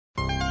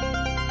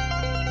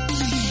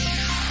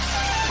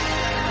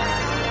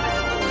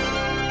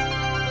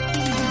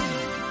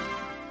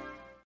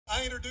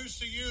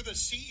you the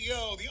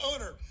CEO, the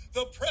owner,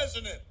 the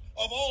president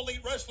of All Elite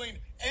Wrestling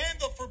and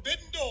the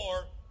Forbidden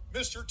Door,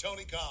 Mr.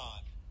 Tony Khan.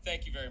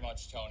 Thank you very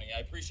much, Tony.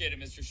 I appreciate it,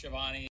 Mr.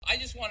 Schiavone. I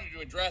just wanted to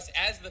address,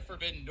 as the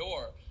Forbidden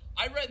Door,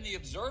 I read in The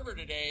Observer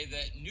today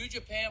that New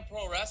Japan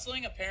Pro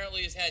Wrestling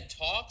apparently has had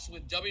talks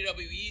with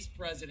WWE's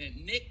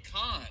president, Nick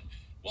Khan.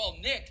 Well,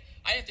 Nick,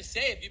 I have to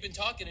say, if you've been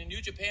talking to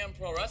New Japan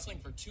Pro Wrestling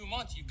for 2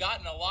 months, you've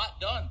gotten a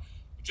lot done.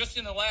 Just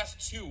in the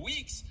last 2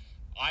 weeks,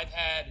 I've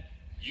had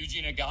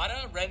Yuji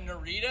Nagata, Ren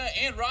Narita,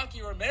 and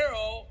Rocky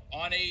Romero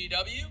on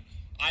AEW.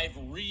 I've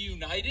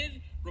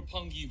reunited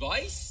Roppongi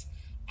Vice.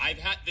 I've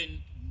had the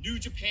New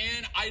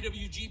Japan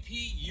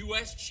IWGP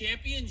US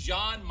champion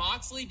Jon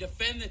Moxley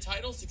defend the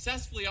title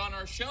successfully on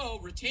our show,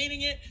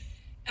 retaining it.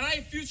 And I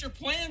have future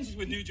plans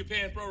with New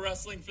Japan Pro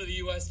Wrestling for the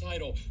US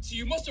title. So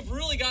you must have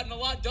really gotten a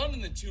lot done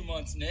in the 2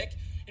 months, Nick.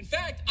 In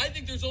fact, I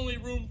think there's only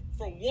room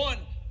for one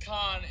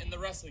Khan in the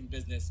wrestling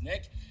business,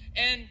 Nick.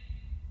 And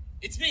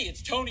it's me,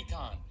 it's Tony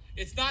Khan.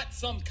 It's not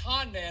some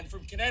con man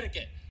from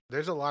Connecticut.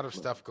 There's a lot of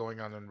stuff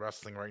going on in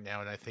wrestling right now,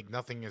 and I think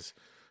nothing is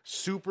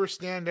super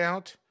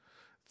standout.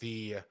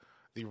 The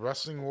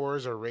wrestling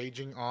wars are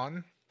raging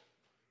on.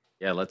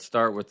 Yeah, let's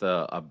start with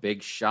a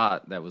big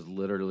shot that was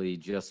literally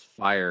just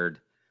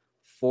fired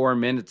 4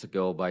 minutes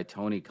ago by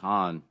Tony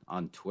Khan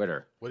on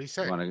Twitter. What'd he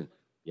say?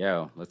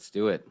 Yeah, let's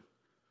do it.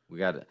 We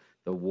got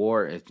the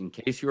war. In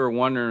case you were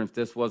wondering if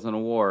this wasn't a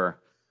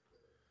war,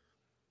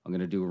 I'm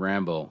going to do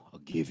Rambo. I'll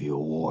give you a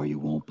war you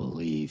won't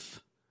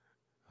believe.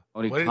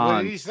 What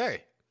did he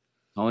say?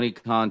 Tony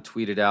Khan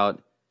tweeted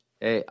out,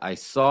 "Hey, I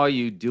saw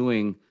you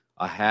doing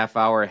a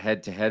half-hour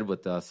head-to-head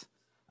with us.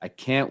 I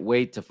can't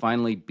wait to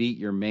finally beat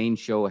your main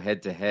show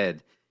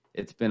head-to-head.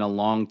 It's been a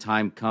long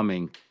time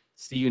coming.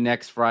 See you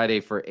next Friday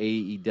for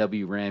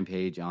AEW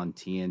Rampage on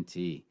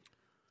TNT."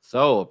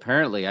 So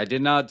apparently, I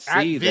did not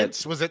see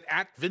that. Was it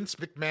at Vince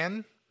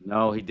McMahon?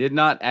 No, he did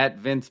not at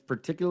Vince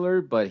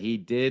particular, but he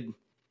did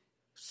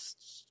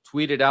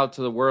tweet it out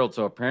to the world.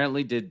 So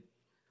apparently,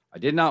 I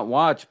did not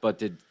watch, but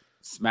did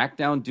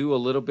SmackDown do a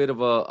little bit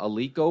of a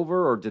leak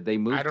over, or did they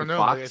move? I don't know.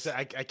 Fox?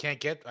 I can't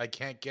get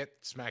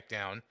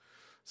SmackDown.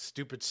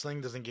 Stupid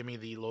Sling doesn't give me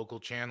the local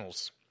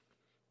channels.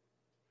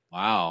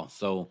 Wow.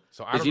 So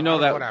I don't know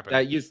what happened.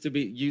 that used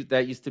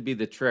to be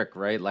the trick,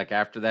 right? Like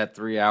after that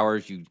 3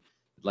 hours,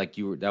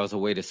 that was a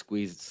way to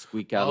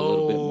squeak out a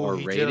little bit more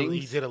ratings.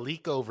 He did a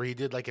leak over. He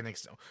did like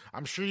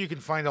I'm sure you can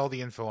find all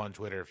the info on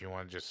Twitter if you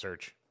want to just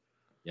search.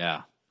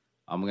 Yeah.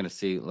 I'm going to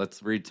see.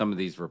 Let's read some of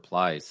these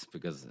replies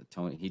because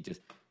Tony, he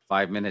just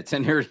 5 minutes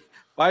and it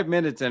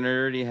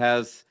already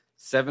has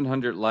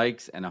 700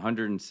 likes and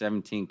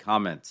 117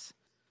 comments.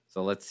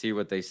 So let's see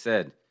what they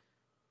said.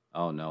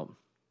 Oh no.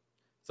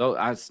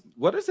 So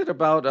what is it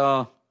about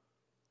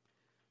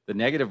the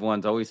negative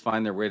ones always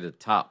find their way to the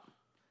top?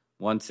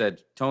 One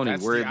said, Tony,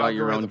 worry about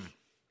your own.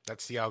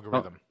 That's the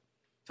algorithm.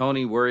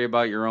 Tony, worry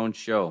about your own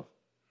show.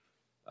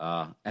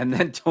 And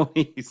then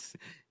Tony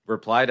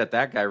replied at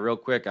that guy real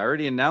quick. I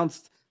already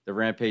announced the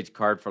Rampage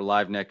card for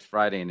live next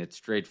Friday, and it's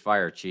straight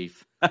fire,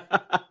 Chief.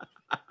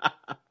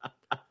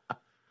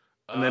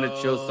 And then it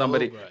shows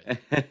somebody,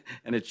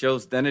 and it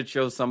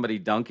shows somebody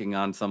dunking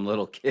on some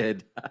little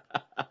kid.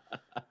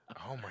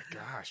 Oh my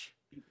gosh!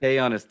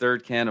 TK on his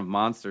third can of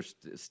Monster,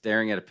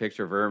 staring at a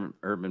picture of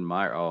Urban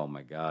Meyer. Oh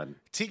my God!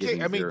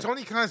 TK, I mean,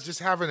 Tony Khan's just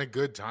having a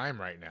good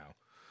time right now.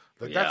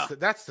 Like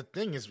that's the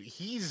thing is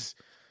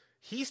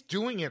he's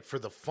doing it for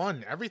the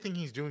fun. Everything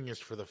he's doing is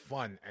for the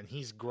fun, and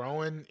he's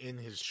growing in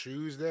his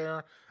shoes.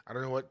 There, I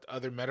don't know what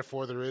other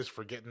metaphor there is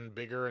for getting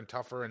bigger and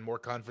tougher and more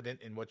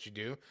confident in what you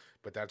do,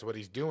 but that's what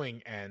he's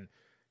doing. And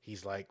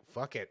he's like,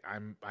 "Fuck it,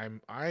 I'm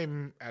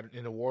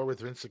in a war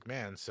with Vince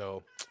McMahon,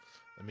 so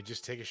let me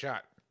just take a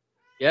shot."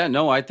 Yeah,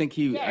 no, I think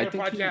he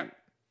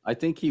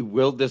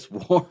willed this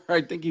war.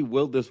 I think he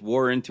willed this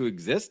war into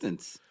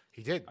existence.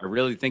 He did. I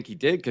really think he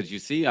did because you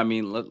see, I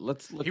mean,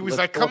 let's look. He was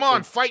like, "Come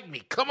on, fight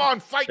me! Come on,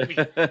 fight me!"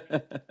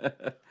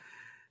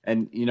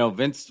 And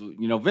Vince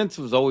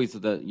was always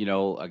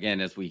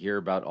again, as we hear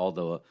about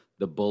all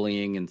the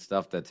bullying and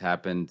stuff that's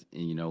happened,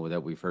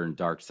 that we've heard in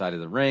Dark Side of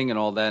the Ring and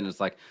all that, and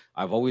it's like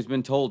I've always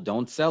been told,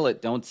 don't sell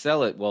it.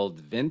 Well,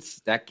 Vince,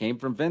 that came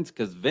from Vince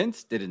because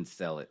Vince didn't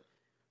sell it,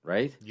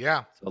 right?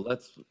 Yeah.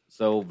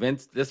 So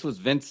Vince, this was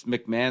Vince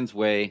McMahon's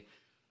way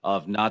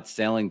of not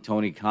selling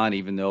Tony Khan,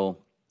 even though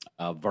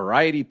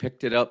Variety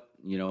picked it up,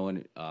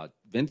 and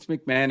Vince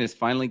McMahon is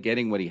finally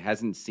getting what he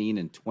hasn't seen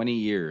in 20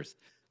 years,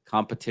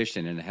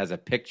 competition, and it has a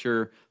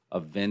picture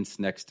of Vince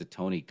next to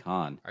Tony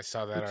Khan. I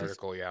saw that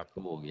article, yeah.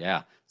 Cool,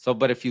 yeah. So,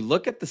 but if you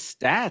look at the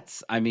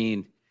stats, I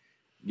mean,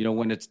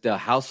 when it's the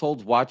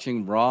households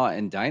watching Raw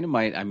and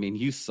Dynamite, I mean,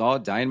 you saw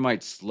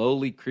Dynamite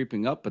slowly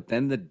creeping up, but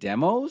then the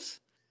demos,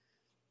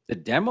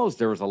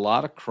 there was a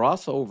lot of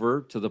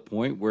crossover to the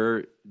point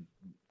where,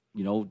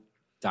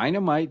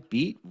 Dynamite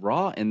beat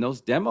Raw in those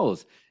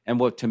demos. And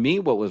what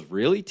was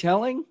really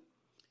telling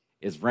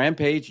is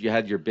Rampage, you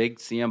had your big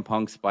CM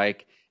Punk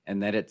spike,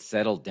 and then it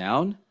settled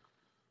down.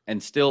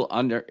 And still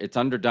it's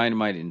under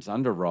Dynamite and it's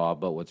under Raw.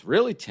 But what's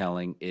really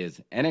telling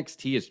is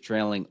NXT is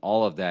trailing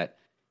all of that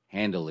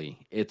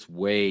handily. It's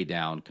way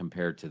down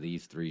compared to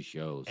these 3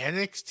 shows.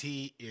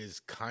 NXT is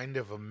kind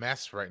of a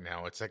mess right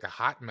now. It's like a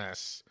hot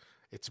mess.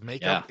 Its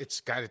makeup, Yeah.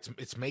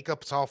 its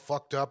makeup's all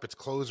fucked up. Its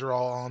clothes are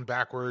all on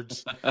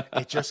backwards.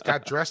 It just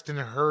got dressed in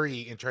a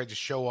hurry and tried to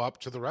show up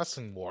to the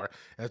wrestling war.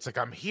 And it's like,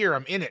 I'm here,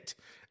 I'm in it.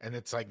 And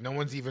it's like no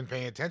one's even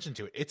paying attention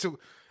to it.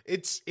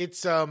 It's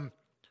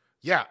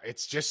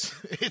just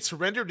it's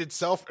rendered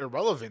itself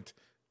irrelevant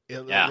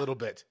a little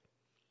bit.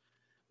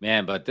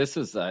 Man, but this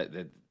is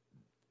it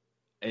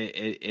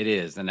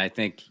is, and I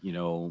think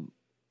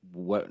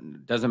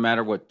what doesn't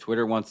matter what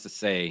Twitter wants to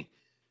say.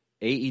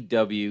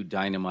 AEW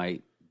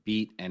Dynamite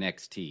beat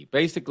NXT.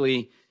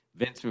 Basically,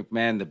 Vince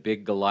McMahon, the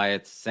big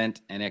Goliath,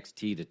 sent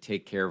NXT to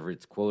take care of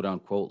its quote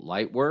unquote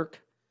light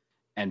work,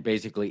 and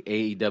basically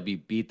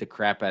AEW beat the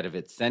crap out of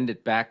it, send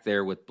it back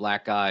there with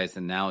black eyes,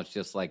 and now it's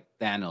just like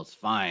Thanos.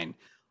 Fine,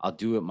 I'll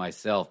do it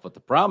myself. But the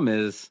problem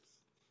is,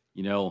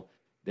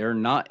 they're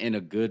not in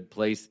a good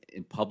place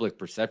in public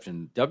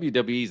perception.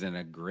 WWE's in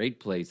a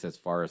great place as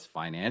far as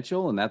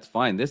financial, and that's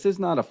fine. This is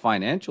not a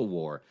financial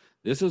war.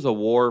 This is a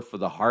war for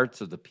the hearts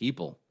of the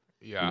people.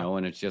 Yeah.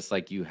 And it's just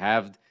like you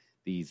have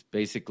these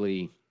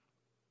basically,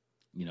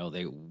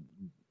 the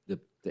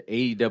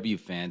AEW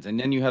fans, and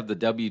then you have the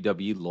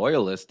WWE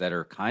loyalists that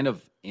are kind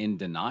of in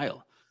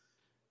denial.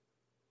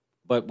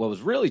 But what was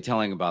really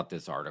telling about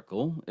this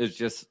article is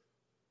just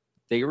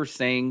they were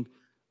saying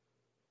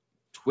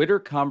Twitter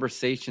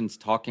conversations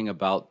talking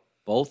about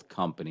both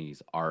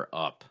companies are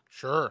up.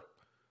 Sure.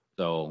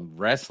 So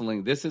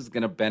wrestling, this is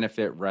going to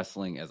benefit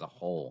wrestling as a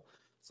whole.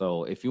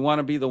 So if you want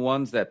to be the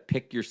ones that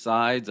pick your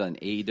sides on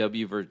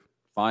AEW,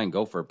 fine,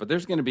 go for it. But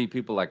there's going to be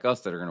people like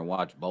us that are going to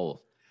watch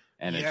both.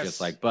 And It's just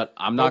like, but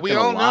I'm not going to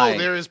lie. We all know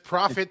there is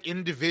profit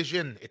in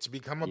division. It's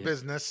become a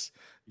business.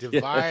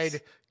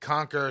 Divide,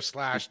 conquer,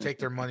 / take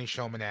their money,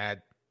 show them an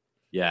ad.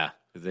 Yeah,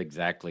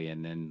 exactly.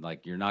 And then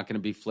you're not going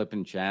to be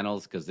flipping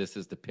channels because this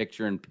is the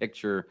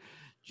picture-in-picture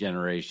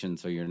generation.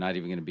 So you're not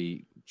even going to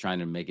be trying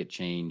to make it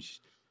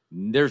change.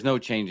 There's no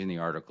change in the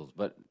articles.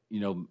 But,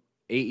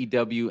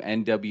 AEW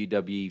and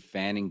WWE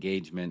fan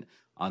engagement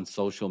on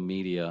social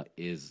media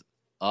is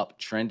up,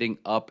 trending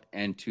up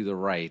and to the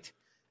right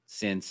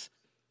since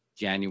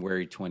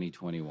January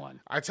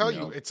 2021. I tell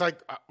you, it's like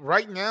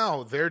right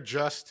now they're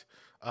just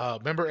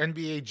remember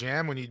NBA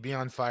Jam when you'd be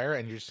on fire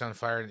and you're just on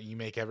fire and you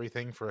make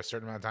everything for a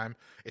certain amount of time.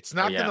 It's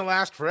not going to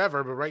last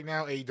forever, but right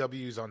now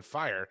AEW is on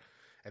fire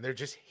and they're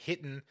just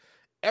hitting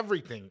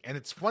everything. And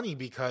it's funny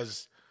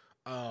because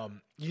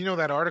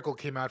that article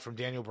came out from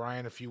Daniel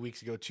Bryan a few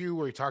weeks ago too,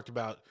 where he talked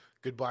about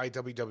goodbye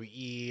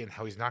WWE and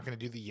how he's not going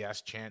to do the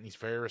yes chant. And he's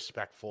very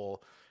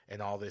respectful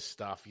and all this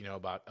stuff,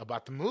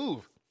 about the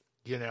move,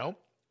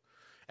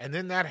 and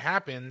then that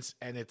happens.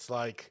 And it's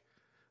like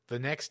the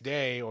next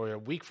day or a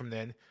week from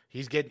then,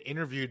 he's getting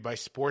interviewed by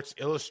Sports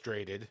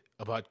Illustrated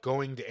about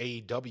going to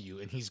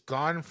AEW. And he's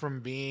gone from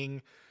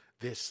being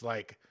this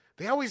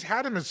they always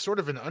had him as sort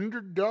of an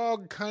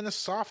underdog kind of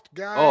soft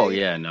guy. Oh,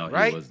 yeah. No,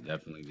 right? He was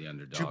definitely the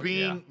underdog. To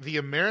being the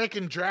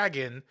American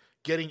Dragon,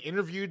 getting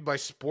interviewed by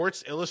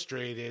Sports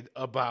Illustrated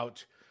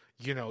about,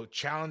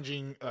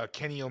 challenging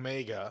Kenny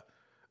Omega,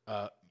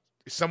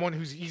 someone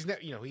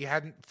he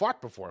hadn't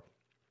fought before.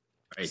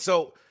 Right.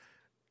 So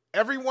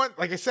everyone,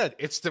 like I said,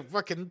 it's the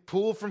fucking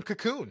pool from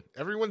Cocoon.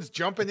 Everyone's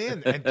jumping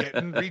in and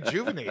getting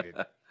rejuvenated.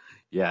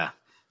 Yeah.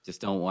 Just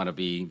don't want to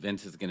be.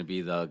 Vince is going to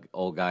be the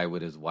old guy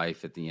with his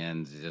wife at the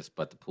end.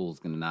 But the pool's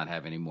going to not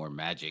have any more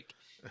magic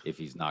if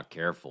he's not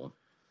careful.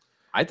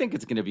 I think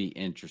it's going to be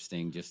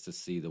interesting just to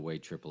see the way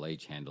Triple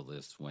H handle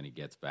this when he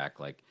gets back.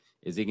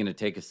 Is he going to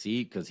take a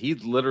seat? Because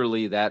he's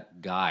literally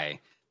that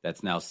guy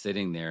that's now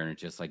sitting there, and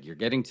it's just you're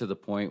getting to the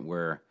point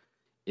where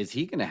is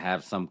he going to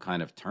have some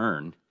kind of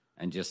turn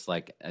and just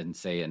and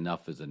say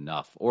enough is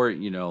enough, or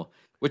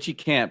which he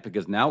can't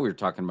because now we're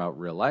talking about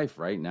real life,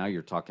 right? Now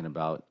you're talking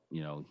about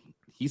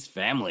he's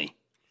family.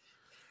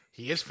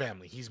 He is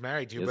family. He's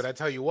married to you. But I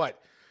tell you what,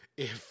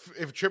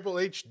 if Triple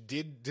H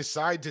did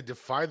decide to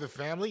defy the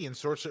family in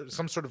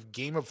some sort of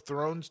Game of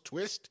Thrones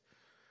twist,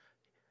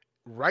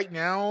 right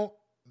now,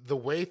 the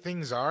way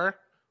things are,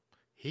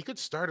 he could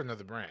start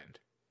another brand.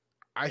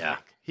 I think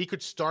he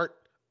could start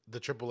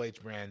the Triple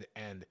H brand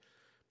and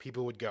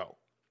people would go.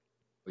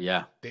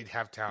 Yeah. They'd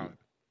have talent.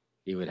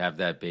 He would have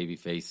that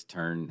babyface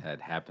turn that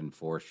happened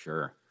for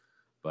sure.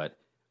 But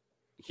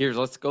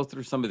let's go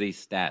through some of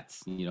these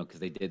stats, because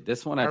they did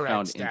this one. I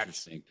found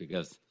interesting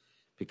because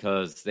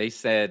they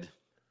said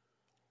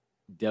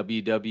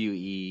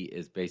WWE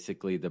is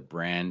basically the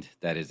brand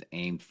that is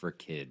aimed for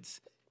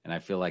kids. And I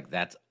feel like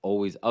that's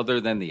always, other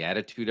than the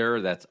Attitude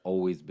Era, that's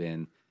always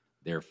been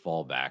their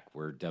fallback,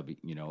 where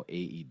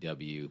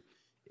AEW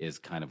is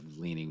kind of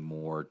leaning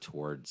more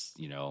towards,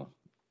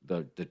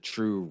 the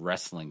true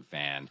wrestling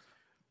fan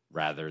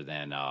rather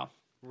than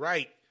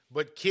right.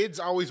 But kids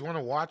always want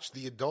to watch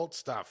the adult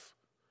stuff.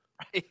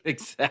 Right,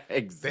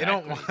 exactly. They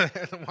don't want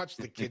to watch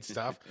the kid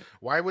stuff.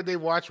 Why would they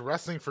watch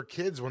wrestling for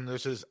kids when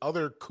there's this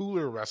other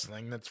cooler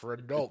wrestling that's for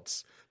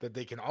adults that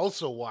they can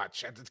also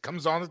watch and it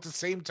comes on at the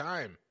same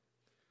time?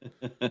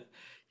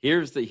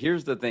 Here's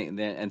the thing,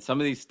 and some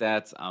of these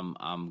stats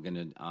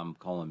I'm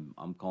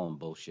calling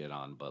bullshit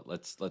on, but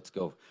let's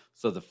go.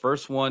 So the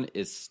first one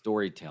is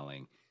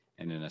storytelling,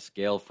 and in a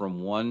scale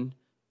from 1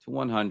 to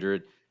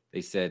 100,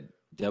 they said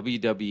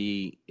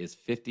WWE is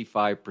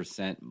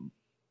 55%.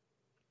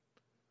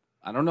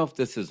 I don't know if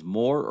this is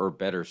more or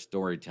better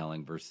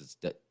storytelling versus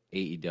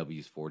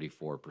AEW's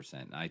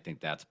 44%. I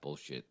think that's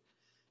bullshit.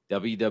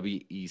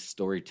 WWE's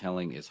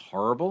storytelling is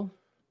horrible.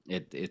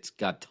 It's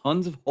got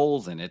tons of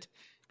holes in it.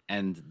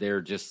 And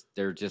they're just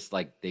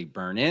like, they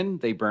burn in,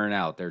 they burn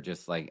out. They're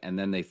just like, and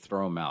then they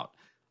throw them out.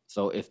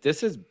 So if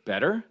this is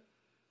better,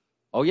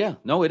 oh yeah,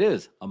 no, it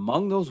is.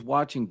 Among those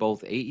watching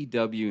both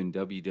AEW and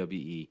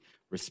WWE,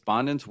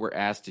 respondents were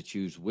asked to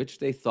choose which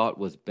they thought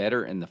was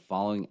better in the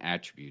following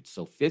attributes.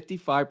 So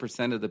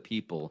 55% of the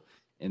people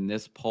in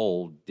this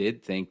poll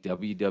did think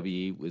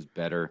WWE was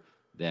better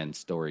than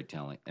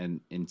storytelling, and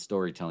in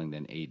storytelling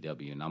than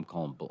AEW. And I'm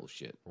calling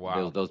bullshit.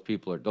 Wow, those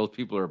people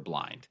are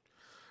blind.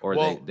 Or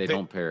they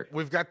don't pair it.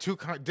 We've got two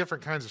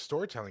different kinds of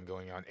storytelling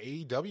going on.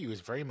 AEW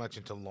is very much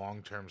into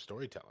long-term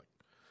storytelling.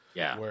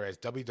 Yeah. Whereas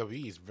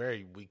WWE is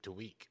very week to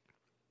week.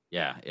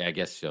 Yeah, I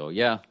guess so.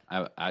 Yeah.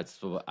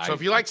 So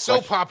if you like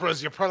soap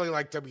operas, you probably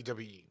like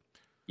WWE.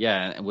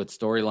 Yeah, and with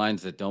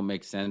storylines that don't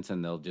make sense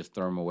and they'll just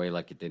throw them away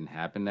like it didn't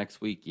happen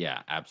next week.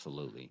 Yeah,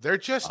 absolutely. They're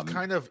just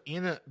kind of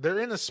in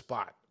a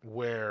spot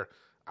where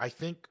I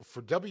think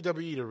for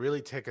WWE to really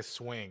take a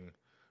swing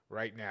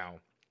right now,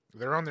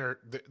 they're on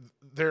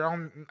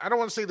I don't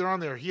want to say they're on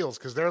their heels,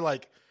 because they're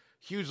like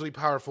hugely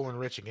powerful and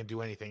rich and can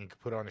do anything and can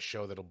put on a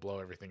show that'll blow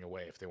everything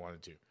away if they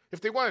wanted to.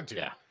 If they wanted to.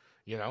 Yeah.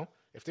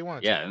 If they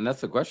wanted to. Yeah, to. and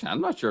that's the question.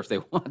 I'm not sure if they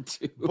want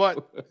to.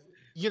 But,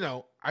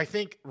 I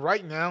think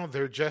right now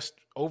they're just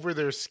over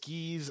their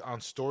skis on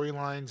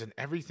storylines, and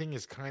everything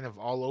is kind of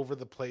all over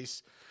the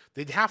place.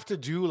 They'd have to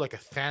do like a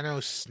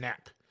Thanos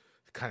snap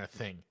kind of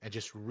thing and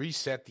just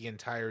reset the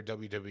entire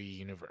WWE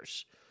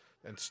universe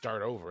and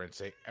start over and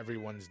say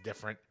everyone's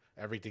different.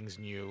 Everything's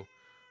new.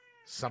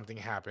 Something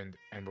happened,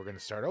 and we're going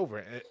to start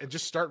over and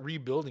just start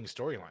rebuilding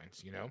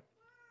storylines,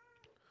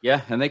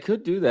 Yeah, and they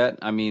could do that.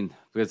 I mean,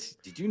 because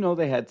did you know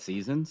they had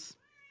seasons?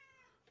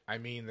 I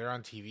mean, they're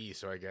on TV,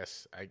 so I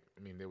guess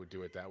they would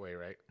do it that way,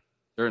 right?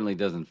 Certainly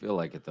doesn't feel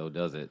like it, though,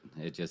 does it?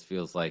 It just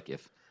feels like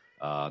if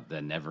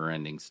the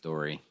never-ending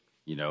story,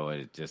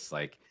 it just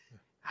like,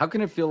 how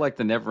can it feel like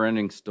the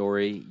never-ending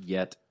story,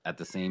 yet at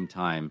the same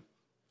time,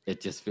 it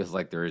just feels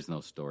like there is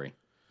no story?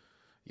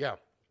 Yeah.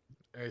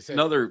 There's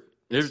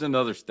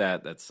another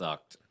stat that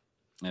sucked,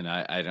 and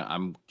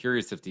I'm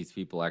curious if these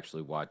people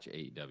actually watch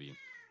AEW.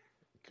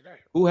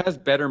 Who has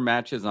better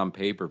matches on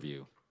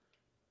pay-per-view?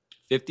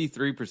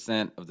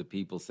 53% of the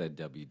people said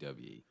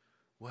WWE.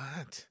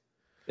 What?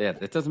 Yeah,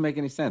 that doesn't make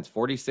any sense.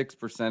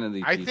 46% of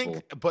these people. I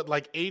think, but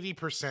like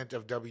 80%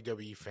 of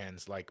WWE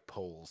fans like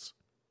polls.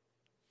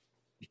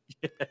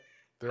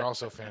 They're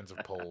also fans of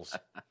polls.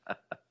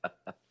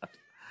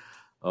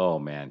 Oh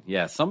man,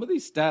 yeah. Some of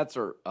these stats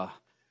are.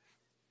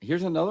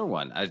 Here's another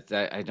one.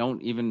 I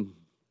don't even.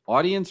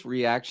 Audience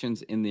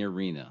reactions in the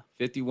arena.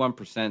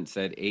 51%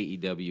 said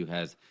AEW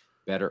has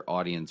better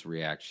audience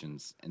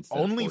reactions.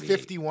 Only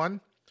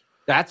 51.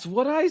 That's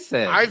what I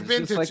said. I've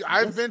been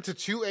to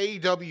two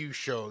AEW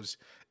shows,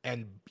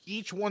 and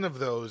each one of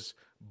those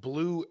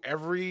blew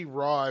every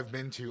Raw I've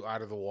been to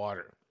out of the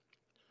water.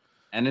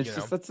 And it's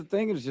just that's the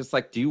thing. It's just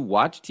like, do you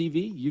watch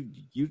TV?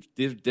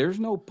 There's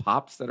no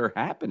pops that are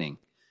happening.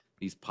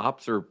 These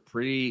pops are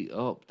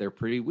they're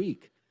pretty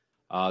weak.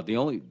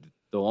 The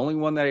only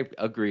one that I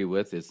agree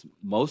with is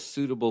most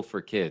suitable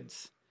for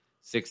kids.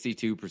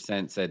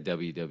 62% said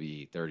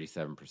WWE,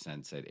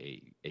 37% said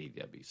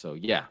AEW. So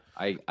yeah,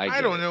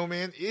 I don't know,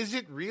 man. Is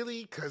it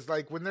really? Because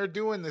like when they're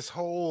doing this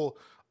whole,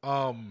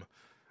 I'm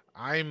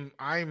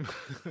I'm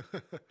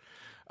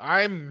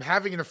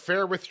having an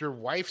affair with your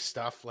wife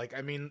stuff. Like,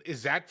 I mean,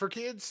 is that for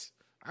kids?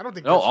 I don't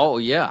think. Oh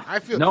yeah. I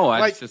feel no.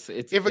 like it's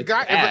if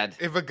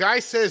a guy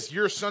says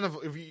you're a son of,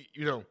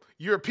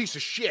 you're a piece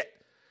of shit,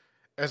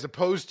 as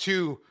opposed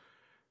to,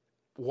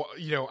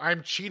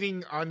 I'm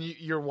cheating on you.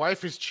 Your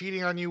wife is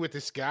cheating on you with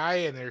this guy,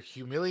 and they're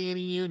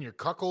humiliating you, and you're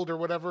cuckold or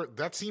whatever.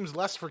 That seems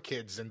less for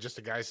kids than just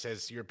a guy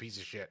says you're a piece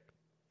of shit.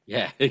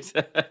 Yeah,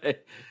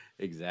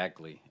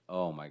 exactly.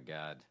 Oh my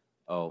God.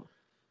 Oh,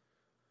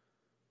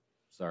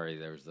 sorry.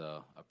 There's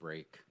a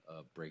break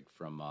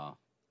from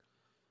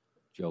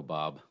Joe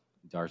Bob.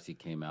 Darcy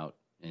came out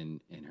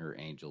in her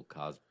angel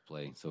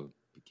cosplay, so it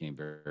became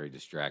very, very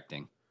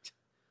distracting.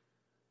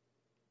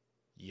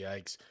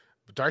 Yikes.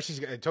 But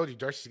I told you,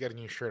 Darcy's got a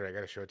new shirt. I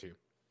got to show it to you.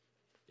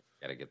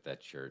 Got to get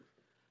that shirt.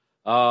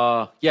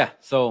 Yeah,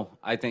 so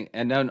I think,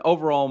 and then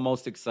overall,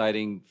 most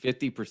exciting,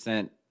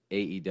 50%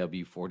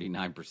 AEW,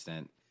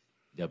 49%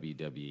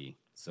 WWE.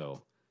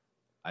 So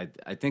I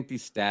think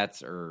these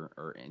stats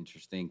are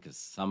interesting because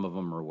some of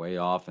them are way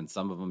off, and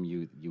some of them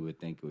you would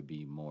think would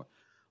be more.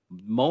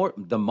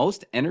 The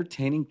most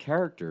entertaining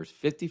characters,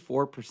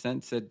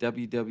 54% said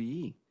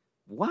WWE.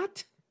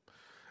 What?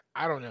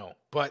 I don't know,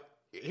 but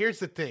here's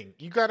the thing.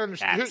 You got to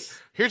understand.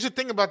 Here's the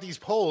thing about these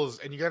polls,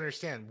 and you got to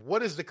understand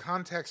what is the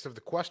context of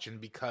the question.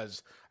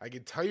 Because I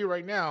can tell you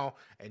right now,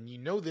 and you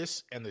know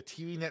this, and the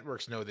TV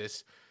networks know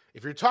this.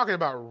 If you're talking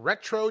about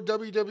retro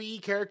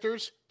WWE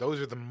characters,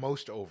 those are the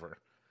most over.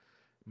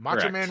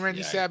 Macho Correct. Man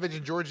Randy Savage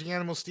and George the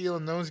Animal Steel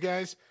and those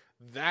guys.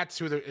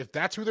 If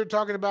that's who they're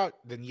talking about,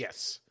 then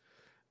yes.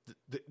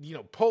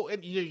 Poll,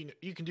 and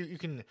you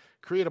can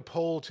create a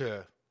poll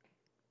to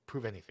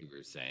prove anything.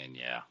 You're saying,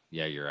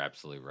 yeah, you're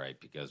absolutely right,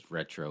 because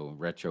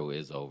retro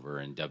is over,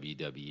 and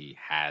WWE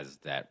has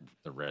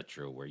the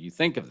retro where you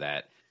think of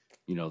that,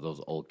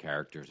 those old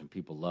characters, and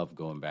people love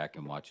going back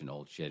and watching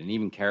old shit, and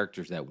even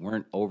characters that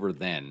weren't over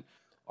then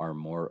are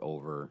more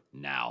over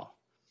now.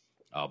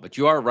 But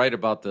you are right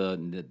about the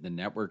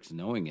networks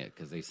knowing it,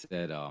 because they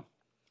said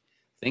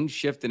things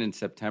shifted in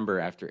September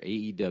after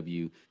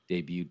AEW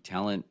debuted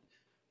talent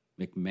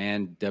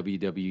McMahon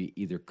WWE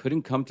either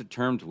couldn't come to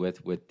terms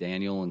with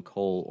Daniel and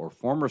Cole, or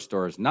former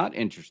stars not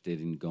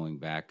interested in going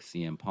back.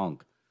 CM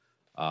Punk.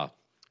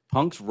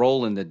 Punk's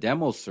role in the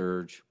demo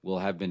surge will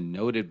have been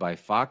noted by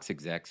Fox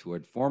execs who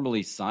had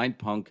formerly signed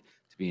Punk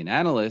to be an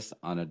analyst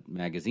on a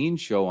magazine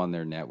show on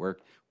their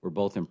network, were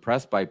both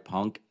impressed by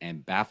Punk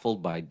and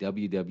baffled by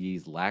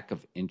WWE's lack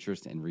of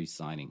interest in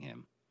re-signing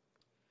him.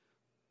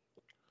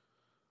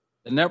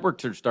 The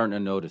networks are starting to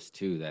notice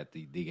too that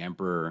the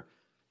Emperor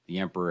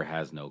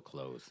has no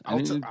clothes.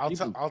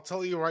 I'll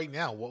tell you right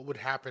now what would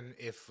happen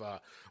if. How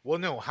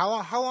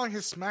long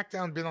has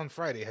SmackDown been on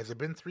Friday? Has it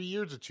been 3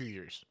 years or 2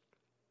 years?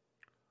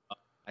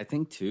 I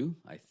think 2.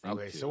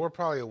 Okay, so we're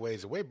probably a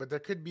ways away, but there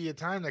could be a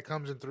time that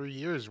comes in 3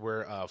 years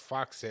where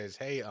Fox says,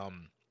 "Hey,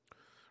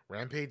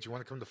 Rampage, you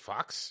want to come to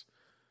Fox?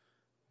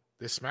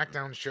 This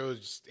SmackDown show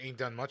just ain't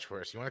done much for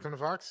us. You want to come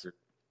to Fox?"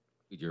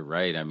 You're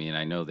right. I mean,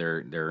 I know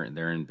they're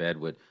in bed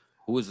with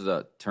who is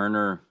the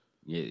Turner.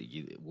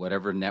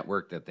 Whatever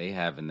network that they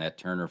have in that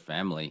Turner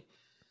family,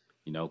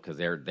 because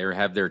they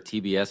have their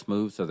TBS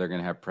move, so they're going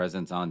to have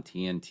presence on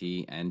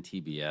TNT and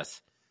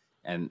TBS.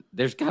 And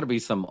there's got to be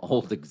some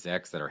old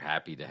execs that are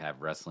happy to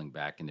have wrestling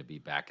back and to be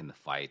back in the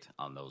fight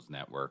on those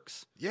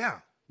networks. Yeah,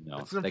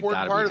 it's an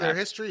important part of their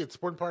history. It's an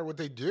important part of what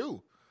they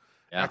do.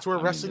 Yeah, that's where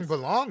wrestling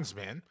belongs,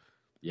 man.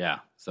 Yeah,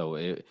 so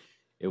it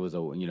was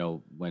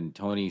when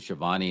Tony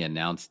Schiavone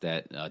announced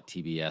that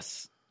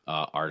TBS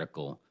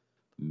article.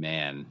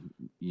 Man,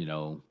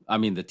 the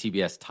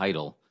TBS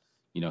title,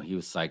 he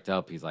was psyched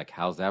up. He's like,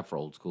 how's that for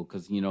old school?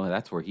 Because,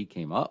 that's where he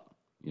came up,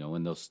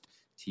 in those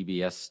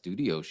TBS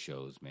studio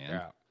shows, man.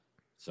 Yeah.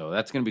 So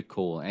that's going to be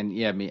cool. And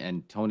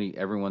and Tony,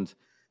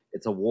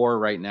 it's a war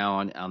right now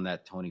on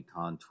that Tony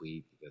Khan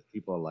tweet, because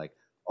people are like,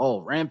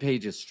 oh,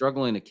 Rampage is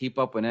struggling to keep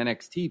up with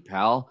NXT,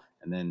 pal.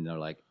 And then they're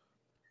like,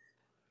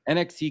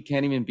 NXT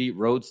can't even beat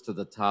Rhodes to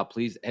the top.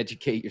 Please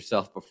educate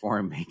yourself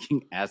before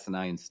making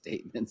asinine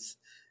statements.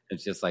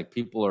 It's just like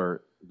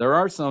there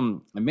are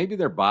some, and maybe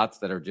they're bots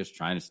that are just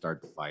trying to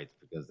start the fights,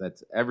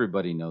 because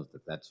everybody knows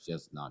that's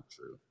just not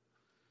true.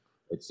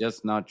 It's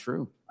just not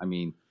true. I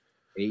mean,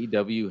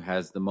 AEW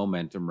has the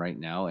momentum right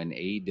now, and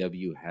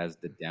AEW has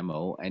the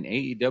demo, and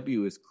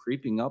AEW is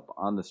creeping up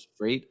on the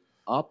straight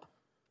up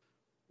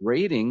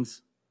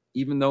ratings,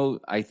 even though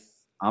I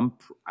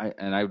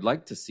would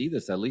like to see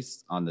this at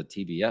least on the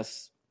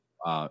TBS,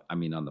 on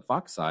the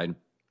Fox side.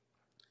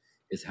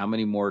 Is how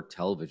many more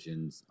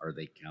televisions are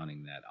they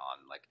counting that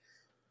on? Like,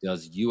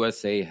 does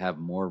USA have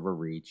more of a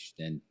reach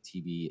than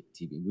TV?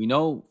 We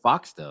know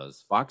Fox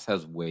does. Fox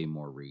has way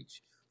more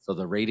reach. So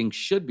the rating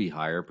should be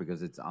higher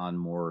because it's on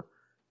more,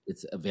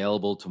 it's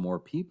available to more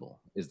people.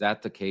 Is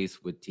that the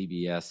case with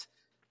TBS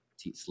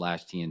 /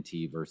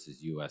 TNT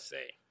versus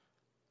USA?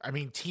 I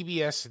mean,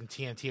 TBS and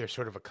TNT are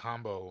sort of a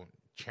combo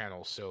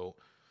channel. So,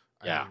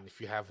 I mean, if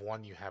you have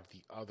one, you have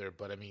the other.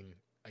 But I mean,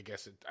 I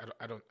guess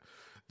I don't.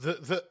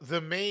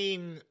 The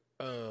main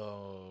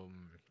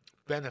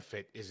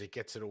benefit is it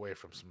gets it away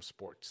from some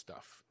sports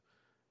stuff,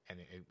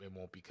 and it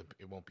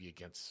won't be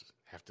against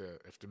have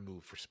to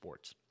move for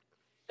sports.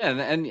 Yeah,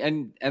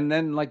 and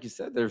then like you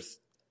said, there's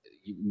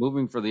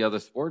moving for the other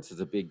sports is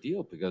a big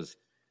deal, because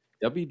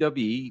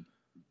WWE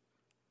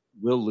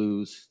will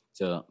lose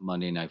to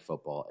Monday Night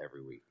Football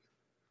every week.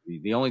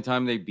 The only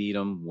time they beat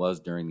them was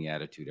during the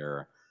Attitude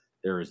Era.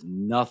 There is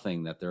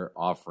nothing that they're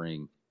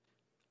offering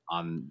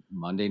on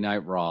Monday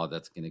Night Raw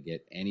that's going to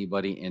get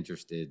anybody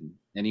interested,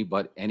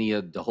 any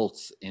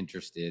adults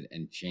interested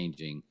in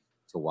changing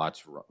to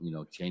watch,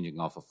 changing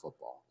off of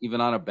football.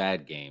 Even on a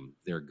bad game,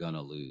 they're going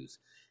to lose.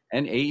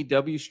 And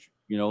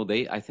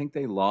AEW, I think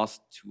they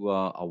lost to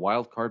a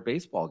wild card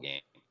baseball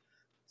game.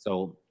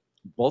 So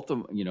both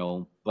of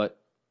them, but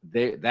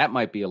that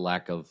might be a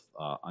lack of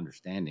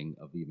understanding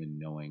of even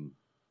knowing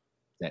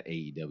that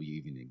AEW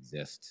even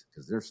exists,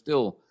 because they're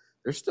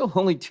still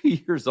only 2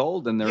 years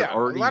old, and they're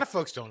already. A lot of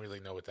folks don't really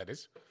know what that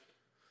is.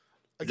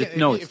 Again,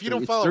 if you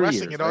don't follow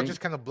wrestling, it all just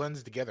kind of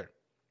blends together.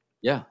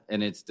 Yeah,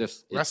 and it's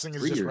wrestling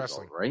is just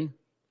wrestling, old, right?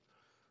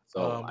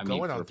 So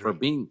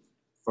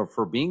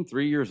for being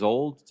 3 years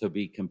old to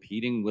be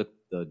competing with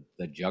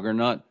the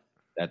juggernaut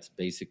that's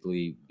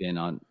basically been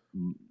on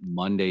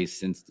Mondays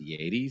since the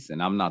 80s.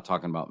 And I'm not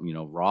talking about,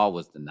 Raw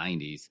was the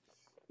 90s,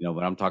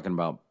 but I'm talking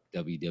about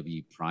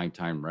WWE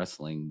primetime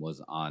wrestling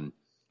was on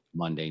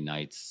Monday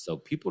nights. So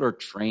people are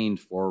trained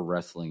for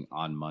wrestling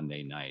on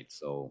Monday nights.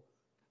 So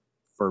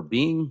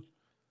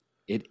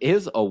it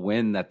is a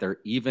win that they're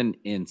even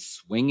in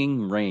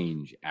swinging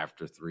range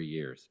after 3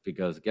 years,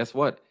 because guess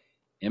what?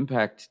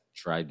 Impact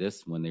tried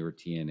this when they were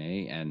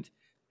TNA, and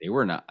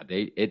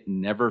it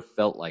never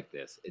felt like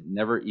this. It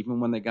never, even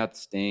when they got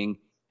Sting,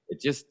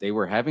 they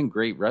were having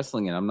great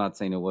wrestling. And I'm not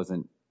saying it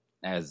wasn't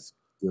as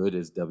good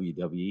as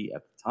WWE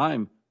at the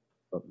time,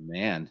 but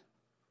man,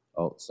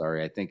 oh,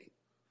 sorry. I think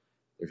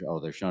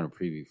they're showing a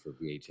preview for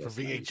VHS.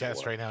 For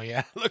VHS right now.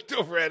 Yeah. I looked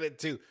over at it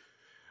too.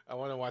 I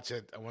want to watch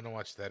it. I want to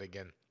watch that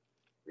again.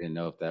 I didn't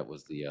know if that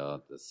was the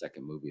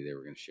second movie they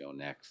were going to show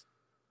next.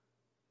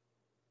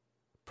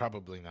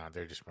 Probably not.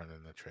 They're just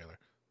running the trailer.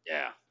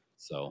 Yeah.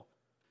 So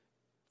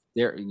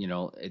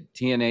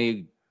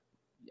TNA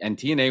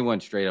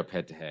went straight up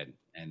head to head,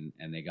 and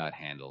they got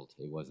handled.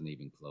 It wasn't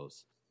even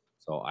close.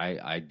 So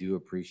I do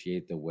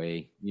appreciate the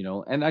way,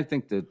 and I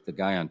think that the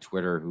guy on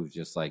Twitter who's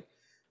just like,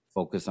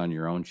 focus on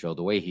your own show,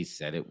 the way he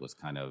said it was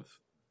kind of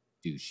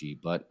douchey,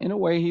 but in a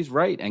way he's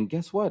right. And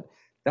guess what?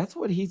 That's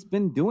what he's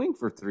been doing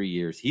for 3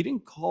 years. He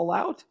didn't call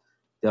out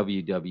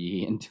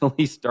WWE until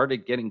he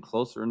started getting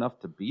closer enough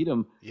to beat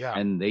him. Yeah.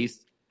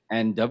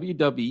 And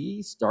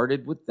WWE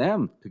started with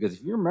them, because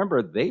if you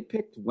remember, they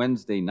picked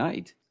Wednesday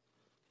night.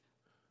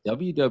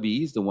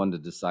 WWE is the one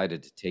that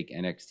decided to take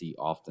NXT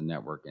off the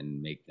network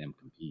and make them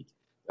compete.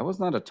 That was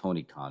not a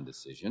Tony Khan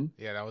decision.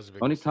 Yeah, that was a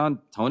big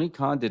Tony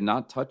Khan did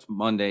not touch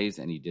Mondays,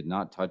 and he did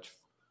not touch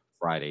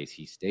Fridays.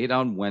 He stayed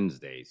on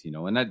Wednesdays,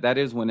 and that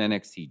is when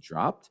NXT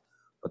dropped.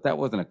 But that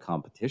wasn't a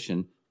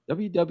competition.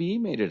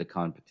 WWE made it a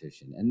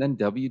competition, and then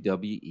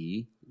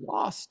WWE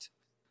lost.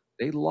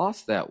 They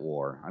lost that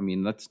war. I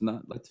mean, let's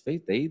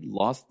face it, they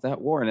lost that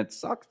war, and it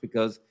sucks,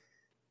 because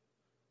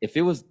if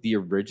it was the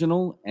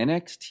original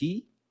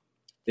NXT,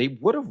 they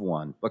would have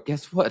won. But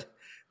guess what?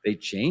 They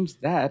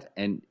changed that,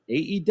 and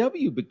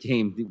AEW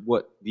became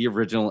what the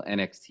original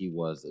NXT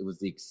was. It was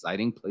the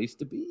exciting place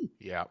to be.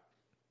 Yeah,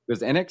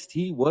 because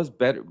NXT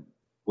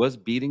was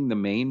beating the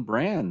main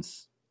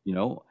brands,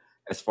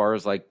 as far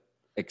as like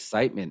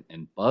excitement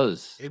and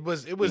buzz. It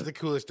was the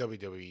coolest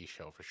WWE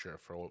show for sure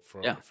for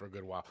a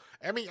good while.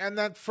 I mean, and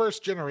that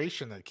first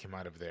generation that came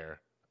out of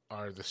there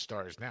are the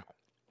stars now.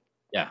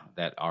 Yeah,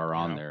 that are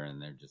on there,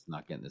 and they're just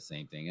not getting the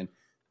same thing. And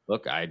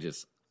look, I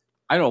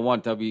don't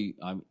want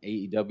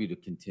AEW to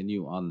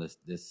continue on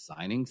this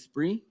signing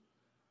spree,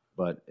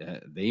 but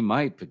they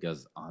might,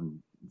 because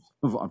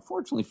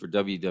unfortunately for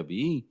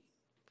WWE,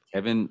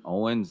 Kevin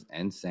Owens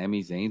and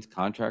Sami Zayn's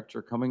contracts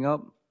are coming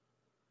up.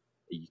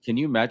 Can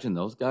you imagine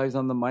those guys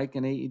on the mic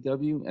in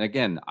AEW? And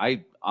again,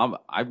 I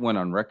went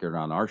on record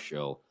on our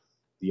show.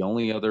 The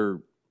only other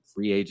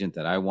free agent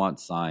that I want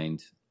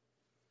signed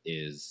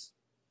is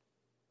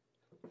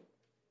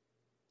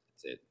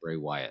Bray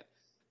Wyatt.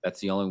 That's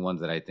the only one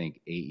that I think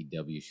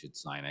AEW should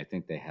sign. I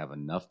think they have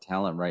enough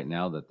talent right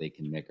now that they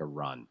can make a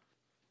run,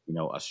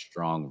 a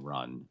strong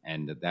run,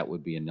 and that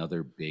would be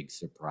another big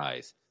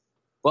surprise.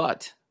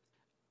 But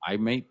I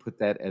may put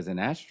that as an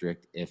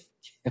asterisk if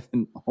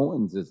Kevin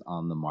Owens is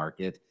on the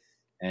market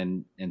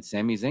and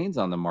Sami Zayn's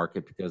on the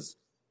market, because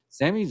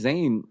Sami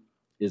Zayn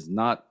is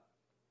not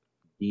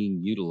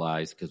being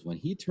utilized, because when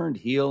he turned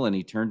heel and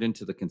he turned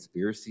into the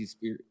conspiracy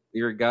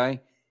theory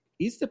guy,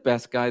 he's the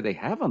best guy they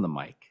have on the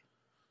mic.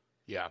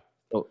 Yeah.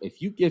 So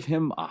if you give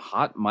him a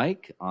hot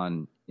mic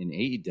in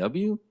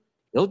AEW,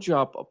 he'll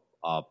drop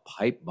a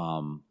pipe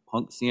bomb,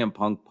 CM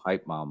Punk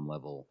pipe bomb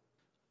level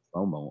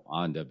promo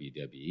on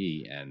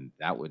WWE, and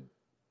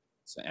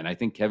I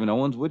think Kevin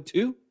Owens would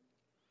too.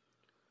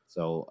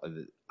 So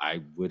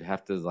I would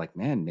have to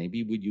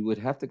maybe you would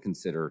have to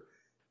consider.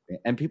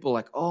 And people are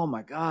like, oh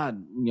my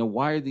God,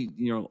 why are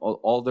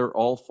they're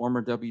all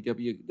former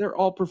WWE? They're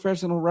all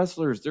professional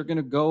wrestlers. They're going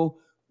to go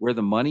where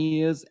the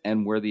money is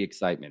and where the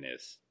excitement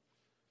is.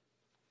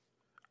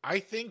 I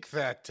think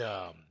that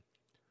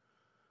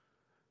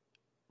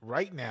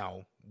right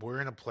now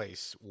we're in a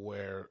place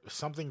where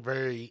something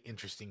very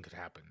interesting could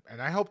happen. And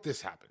I hope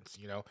this happens.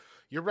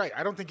 You're right.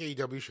 I don't think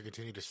AEW should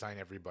continue to sign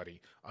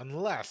everybody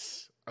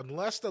unless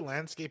the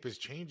landscape is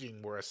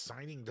changing where a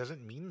signing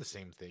doesn't mean the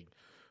same thing.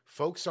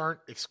 Folks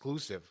aren't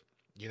exclusive.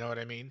 You know what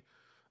I mean?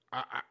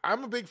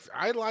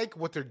 I like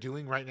what they're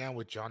doing right now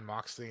with Jon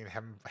Moxley and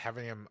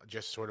having him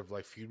just sort of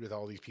like feud with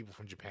all these people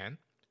from Japan.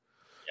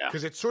 Yeah.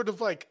 Because it's sort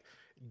of like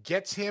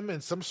gets him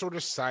in some sort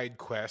of side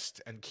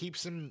quest and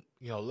keeps him,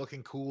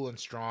 looking cool and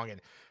strong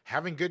and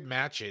having good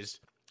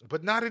matches,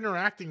 but not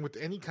interacting with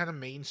any kind of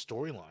main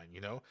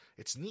storyline.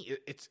 It's neat.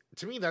 It's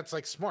to me, that's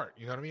like smart.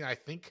 You know what I mean? I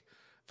think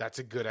that's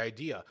a good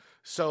idea.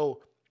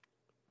 So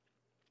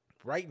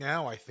right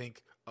now, I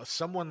think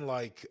someone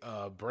like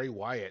Bray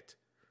Wyatt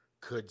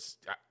could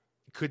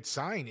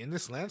sign in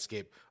this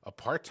landscape a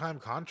part-time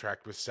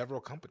contract with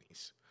several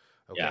companies.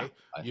 Okay. Yeah.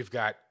 You've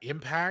got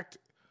Impact.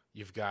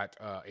 You've got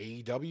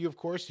AEW, of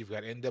course. You've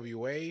got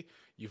NWA.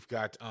 You've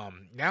got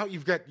now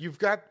you've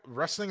got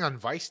wrestling on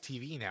Vice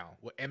TV now.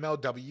 What,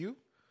 MLW?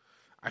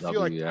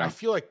 I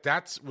feel like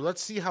that's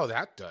let's see how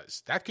that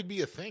does. That could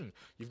be a thing.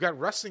 You've got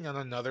wrestling on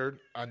another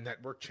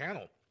network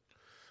channel.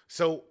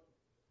 So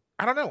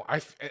I don't know.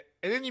 And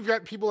then you've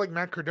got people like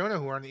Matt Cardona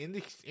who are on the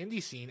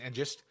indie scene and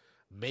just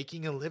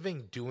making a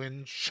living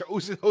doing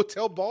shows in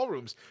hotel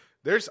ballrooms.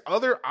 There's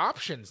other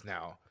options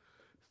now.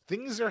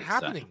 Things are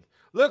happening.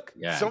 Look,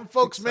 some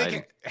folks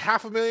make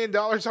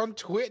 $500,000 on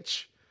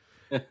Twitch.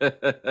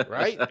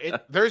 Right?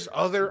 There's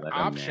other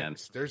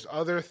options. There's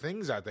other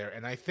things out there.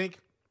 And I think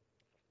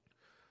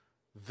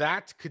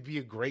that could be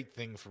a great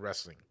thing for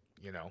wrestling,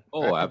 you know?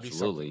 Oh,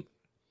 absolutely.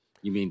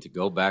 You mean to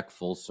go back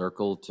full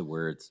circle to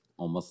where it's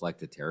almost like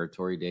the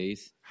territory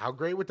days? How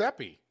great would that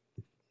be?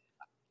 I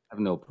have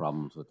no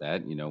problems with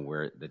that, you know,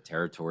 where the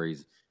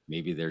territories,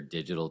 maybe they're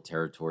digital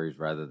territories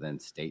rather than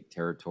state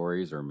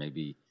territories, or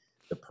maybe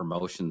the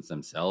promotions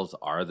themselves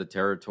are the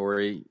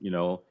territory, you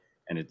know,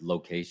 and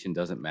location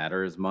doesn't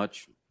matter as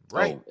much.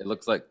 Right. Oh, it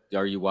looks like,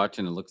 are you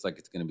watching? It looks like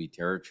it's going to be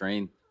Terror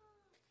Train.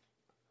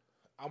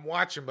 I'm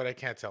watching, but I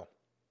can't tell.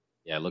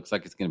 Yeah, it looks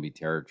like it's going to be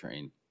Terror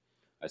Train.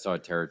 I saw a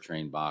Terror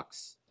Train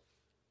box.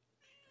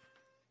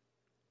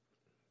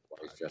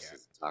 He's dressed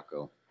as a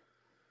taco.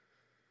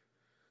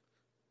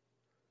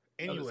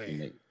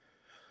 Anyway,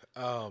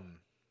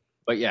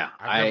 but yeah,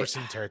 I've never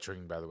seen Terror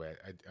Train. By the way,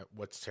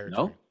 what's Terror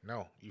Train?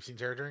 No, you've seen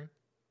Terror Train?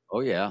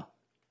 Oh yeah,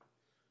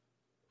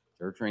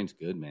 Terror Train's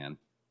good, man.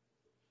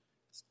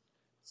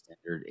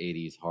 Standard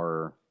 '80s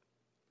horror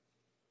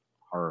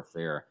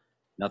fare.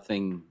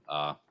 Nothing,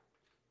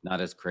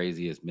 not as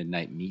crazy as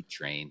Midnight Meat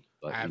Train,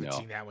 but I haven't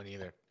seen that one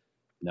either.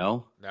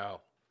 No,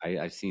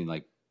 I've seen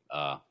like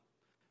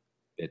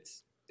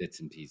bits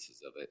and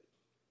pieces of it.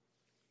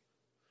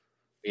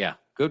 But yeah,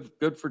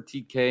 good for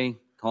TK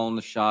calling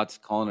the shots,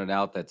 calling it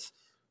out. That's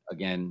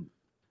again,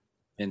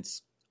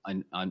 Vince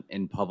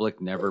in public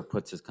never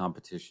puts his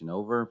competition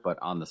over, but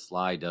on the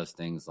sly does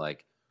things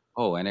like,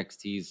 oh,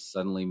 NXT's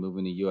suddenly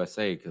moving to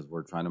USA because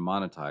we're trying to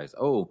monetize.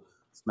 Oh,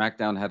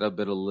 SmackDown had a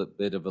bit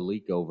of a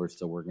leak over,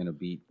 so we're going to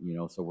beat, you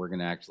know, so we're going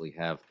to actually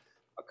have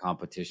a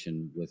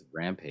competition with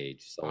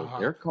Rampage. So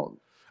they're called.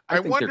 I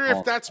wonder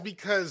if that's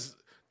because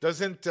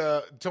doesn't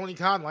Tony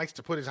Khan likes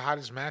to put his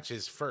hottest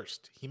matches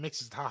first. He makes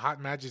his hot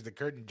matches the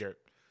curtain jerk.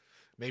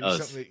 Maybe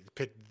something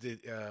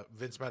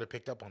Vince might have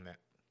picked up on that.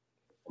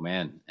 Oh,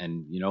 man,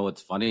 and you know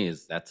what's funny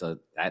is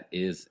that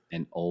is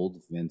an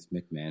old Vince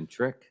McMahon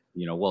trick.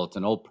 You know, well, it's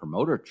an old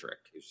promoter trick.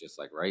 It's just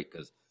like, right,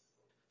 because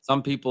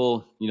some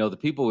people, you know, the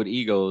people with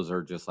egos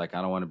are just like,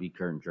 I don't want to be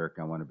curtain jerk.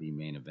 I want to be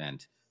main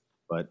event.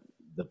 But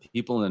the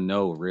people in the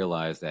know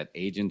realize that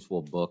agents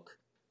will book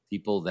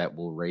people that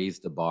will raise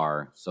the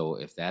bar. So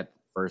if that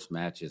first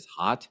match is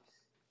hot,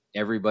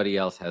 everybody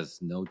else has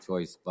no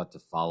choice but to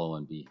follow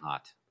and be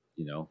hot.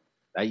 You know,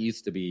 that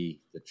used to be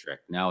the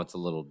trick. Now it's a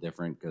little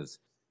different because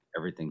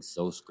everything's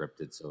so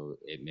scripted. So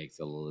it makes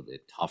it a little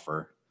bit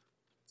tougher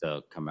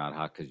to come out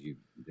hot because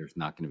there's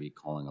not going to be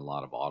calling a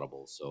lot of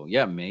audibles. So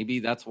yeah, maybe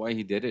that's why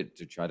he did it,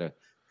 to try to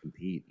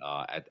compete.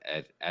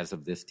 As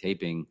of this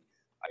taping,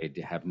 I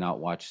have not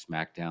watched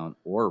SmackDown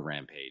or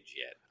Rampage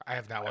yet. I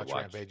have not watched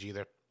Rampage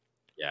either.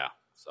 Yeah,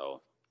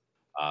 so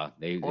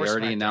they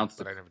already announced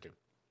but I never do.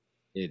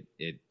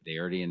 They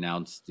already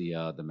announced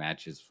the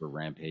matches for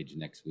Rampage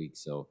next week.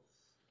 So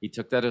he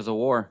took that as a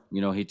war.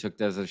 You know, he took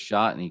that as a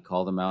shot, and he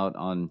called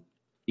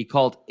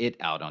it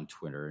out on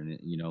Twitter. And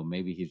you know,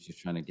 maybe he's just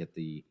trying to get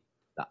the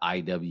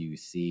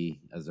IWC,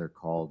 as they're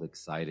called,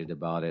 excited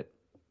about it.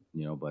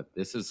 You know, but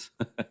this is,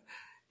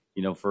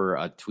 you know, for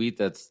a tweet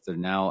that's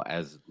now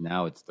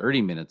it's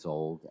 30 minutes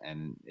old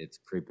and it's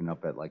creeping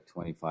up at like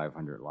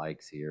 2,500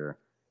 likes here.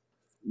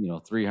 You know,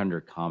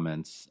 300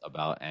 comments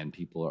about, and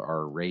people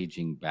are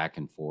raging back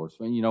and forth.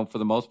 And, you know, for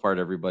the most part,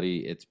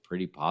 everybody, it's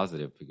pretty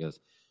positive, because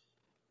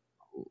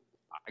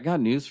I got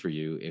news for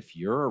you. If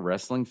you're a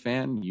wrestling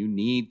fan, you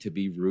need to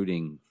be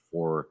rooting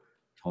for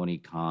Tony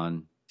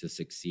Khan to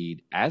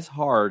succeed as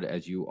hard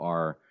as you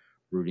are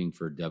rooting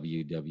for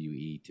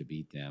WWE to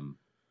beat them,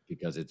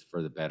 because it's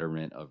for the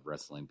betterment of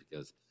wrestling.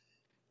 Because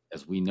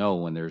as we know,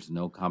 when there's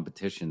no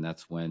competition,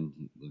 that's when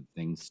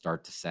things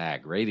start to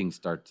sag, ratings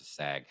start to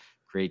sag,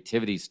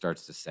 creativity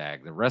starts to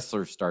sag, the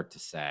wrestlers start to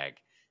sag.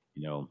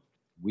 You know,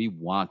 we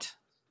want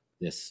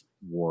this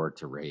war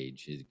to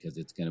rage because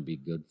it's going to be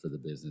good for the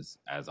business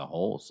as a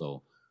whole.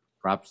 So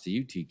props to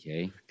you,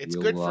 TK. It's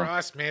good for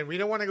us, man. We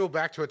don't want to go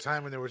back to a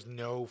time when there was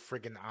no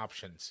friggin'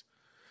 options,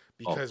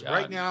 because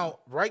right now,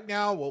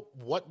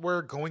 what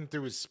we're going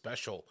through is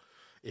special.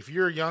 If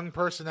you're a young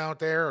person out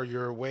there, or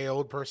you're a way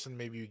old person,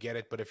 maybe you get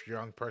it. But if you're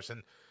a young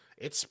person,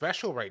 it's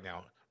special right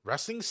now.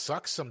 Wrestling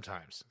sucks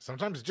sometimes.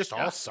 Sometimes it just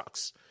all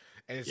sucks.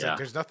 And it's like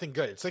there's nothing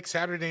good. It's like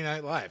Saturday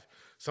Night Live.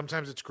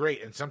 Sometimes it's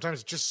great, and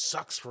sometimes it just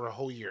sucks for a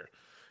whole year.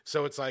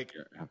 So it's like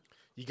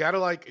you got to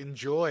like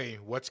enjoy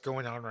what's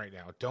going on right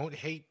now. Don't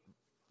hate,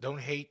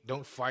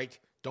 don't fight,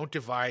 don't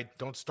divide,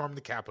 don't storm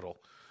the Capitol.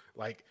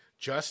 Like,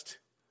 just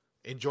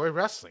enjoy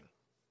wrestling.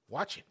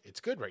 Watch it. It's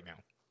good right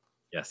now.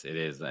 Yes, it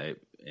is.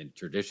 And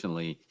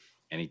traditionally,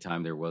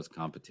 anytime there was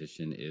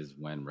competition is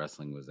when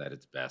wrestling was at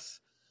its best.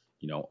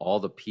 You know, all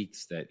the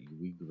peaks that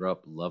we grew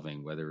up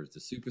loving, whether it's the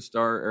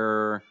Superstar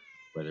era,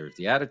 whether it's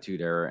the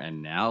Attitude era,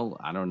 and now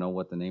I don't know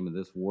what the name of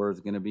this war is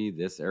going to be.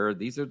 This era,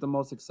 these are the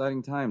most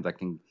exciting times. I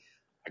can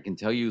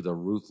tell you the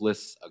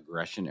Ruthless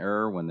Aggression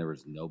era when there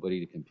was nobody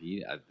to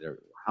compete.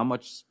 How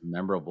much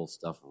memorable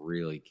stuff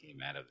really came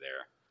out of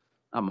there?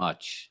 Not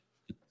much.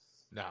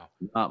 No,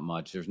 not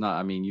much. There's not.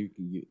 I mean,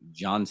 you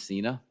John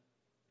Cena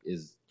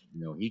is,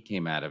 you know, he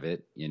came out of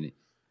it, and you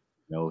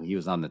know, he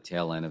was on the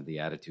tail end of the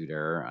Attitude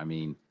Era. I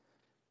mean,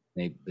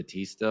 maybe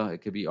Batista,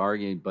 it could be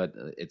argued, but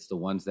it's the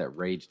ones that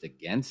raged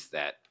against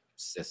that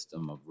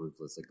system of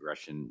ruthless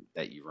aggression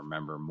that you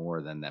remember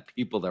more than that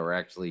people that were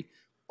actually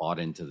bought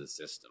into the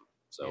system.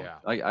 So yeah.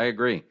 I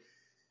agree.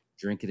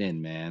 Drink it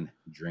in, man.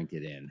 Drink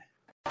it in.